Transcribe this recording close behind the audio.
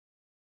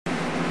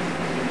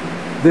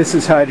This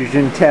is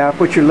hydrogen tap.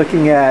 What you're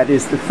looking at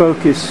is the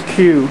focus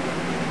Q.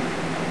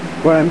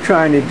 What I'm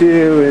trying to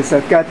do is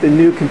I've got the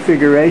new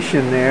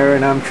configuration there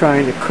and I'm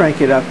trying to crank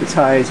it up as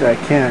high as I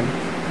can.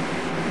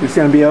 There's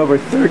going to be over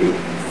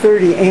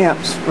 30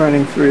 amps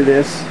running through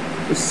this.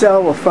 The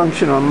cell will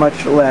function on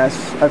much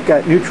less. I've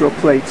got neutral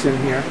plates in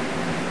here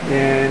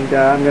and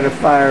I'm going to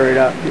fire it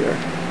up here.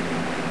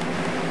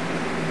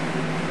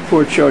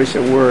 Poor choice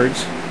of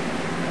words.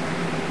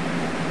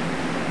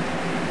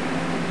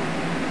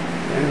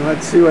 And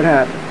let's see what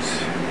happens.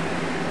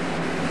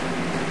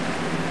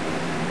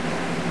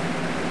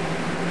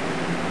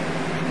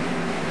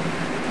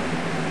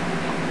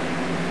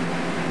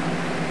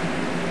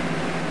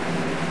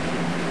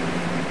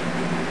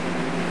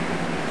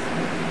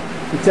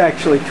 It's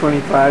actually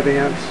 25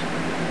 amps.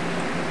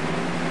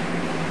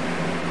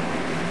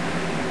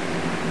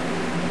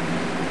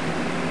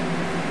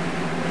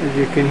 As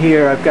you can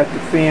hear, I've got the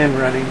fan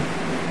running.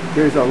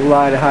 There's a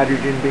lot of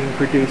hydrogen being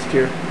produced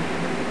here.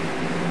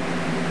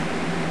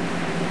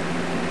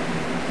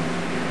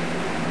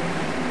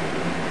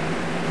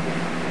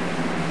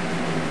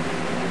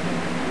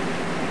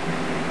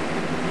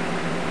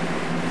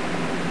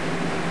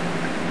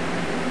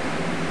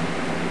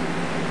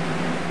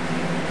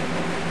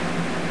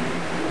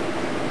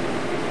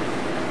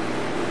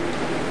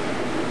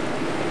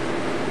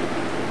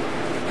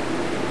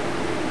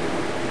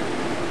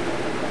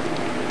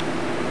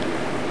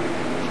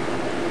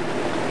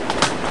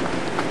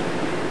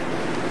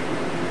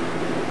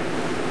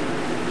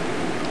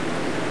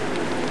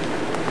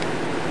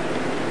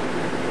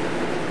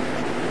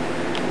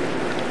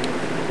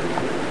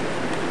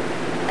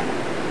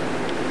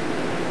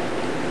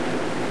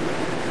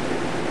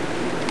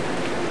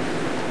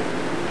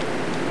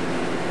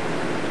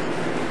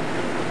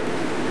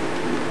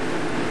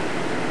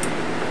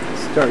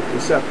 Start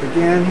this up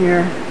again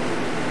here.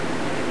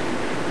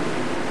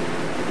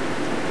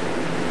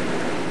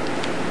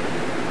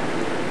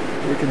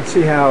 You can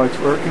see how it's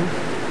working.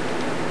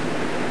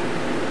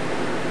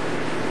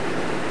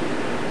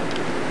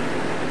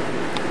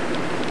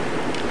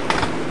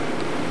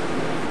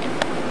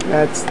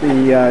 That's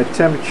the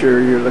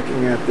temperature you're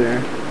looking at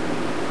there.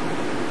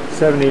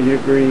 70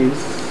 degrees,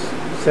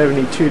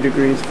 72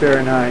 degrees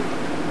Fahrenheit.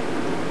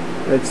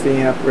 That's the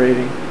amp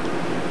rating.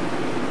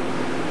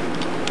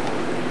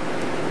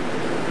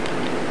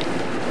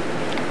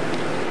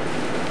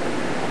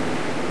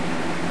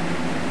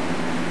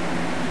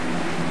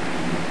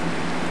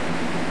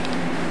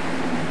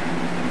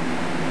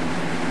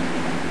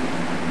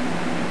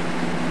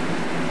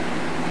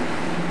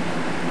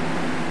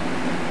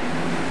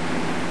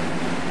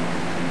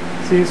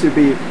 Seems to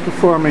be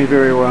performing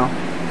very well.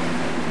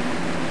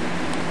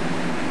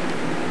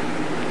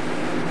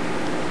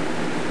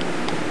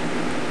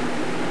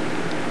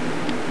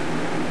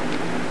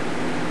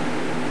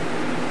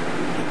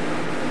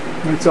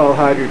 It's all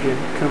hydrogen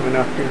coming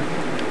up here.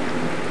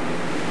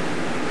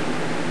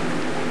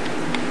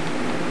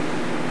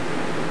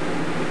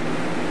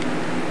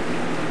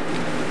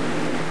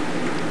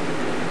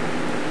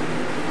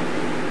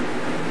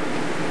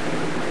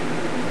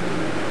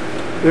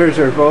 There's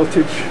our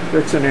voltage.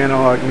 That's an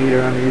analog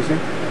meter I'm using.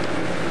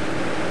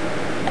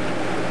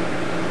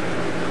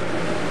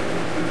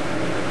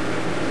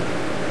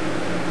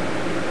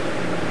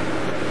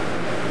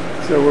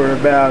 So we're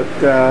about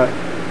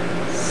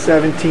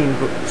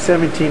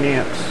 17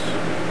 amps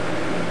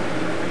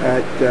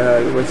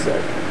at, what's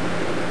that,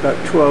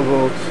 about 12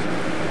 volts.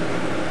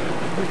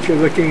 What you're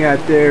looking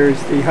at there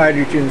is the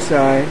hydrogen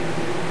side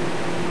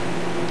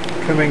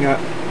coming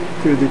up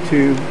through the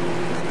tube.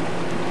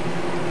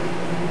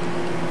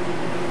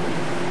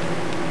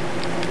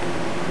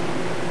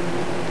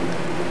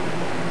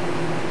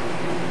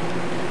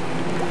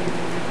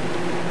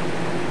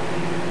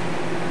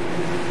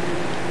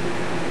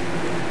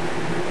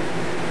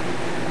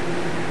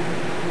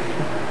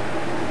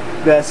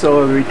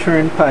 Vessel of the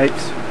return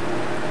pipes.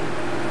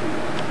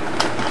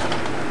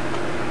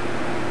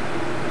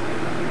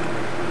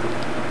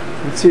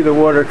 You can see the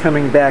water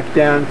coming back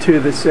down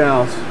to the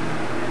cells.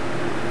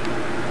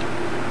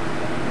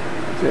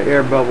 There's an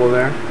air bubble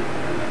there.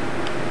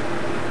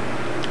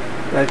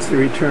 That's the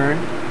return.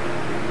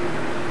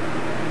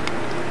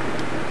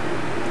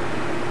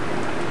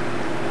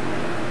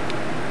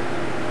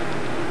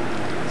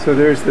 So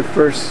there's the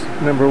first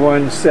number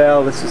one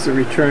cell. This is the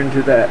return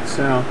to that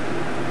cell.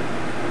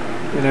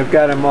 And I've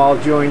got them all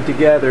joined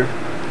together.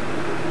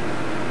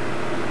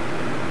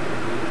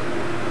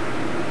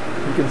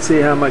 You can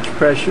see how much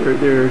pressure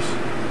there's.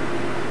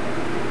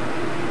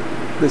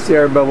 This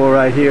air bubble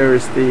right here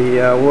is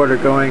the water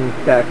going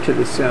back to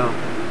the cell.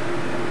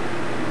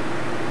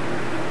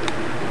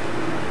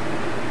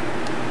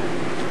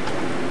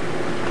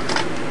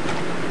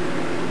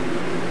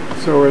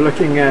 So we're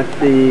looking at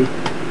the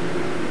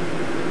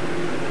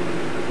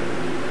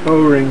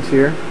O-rings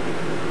here.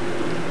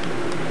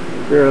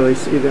 Barely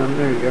see them.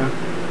 There you go.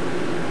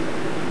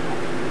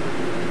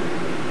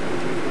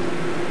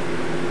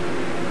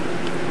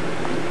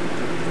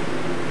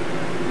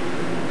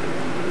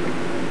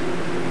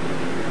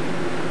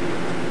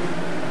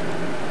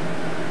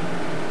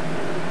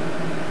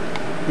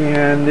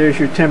 And there's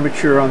your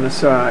temperature on the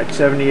side,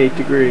 78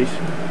 degrees.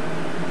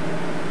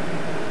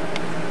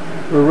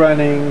 We're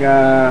running,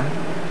 I'll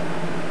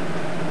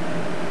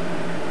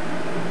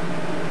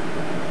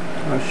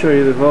show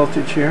you the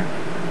voltage here,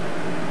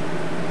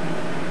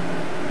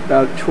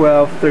 about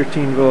 12,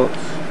 13 volts.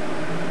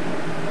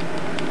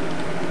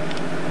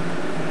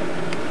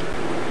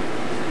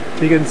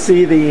 You can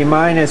see the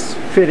minus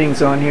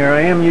fittings on here.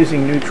 I am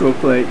using neutral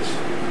plates.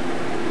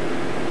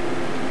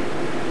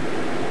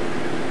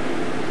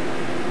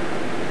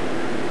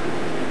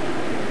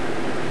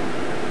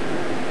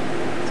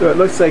 So it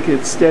looks like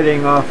it's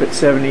steadying off at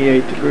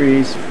 78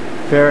 degrees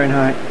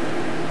Fahrenheit.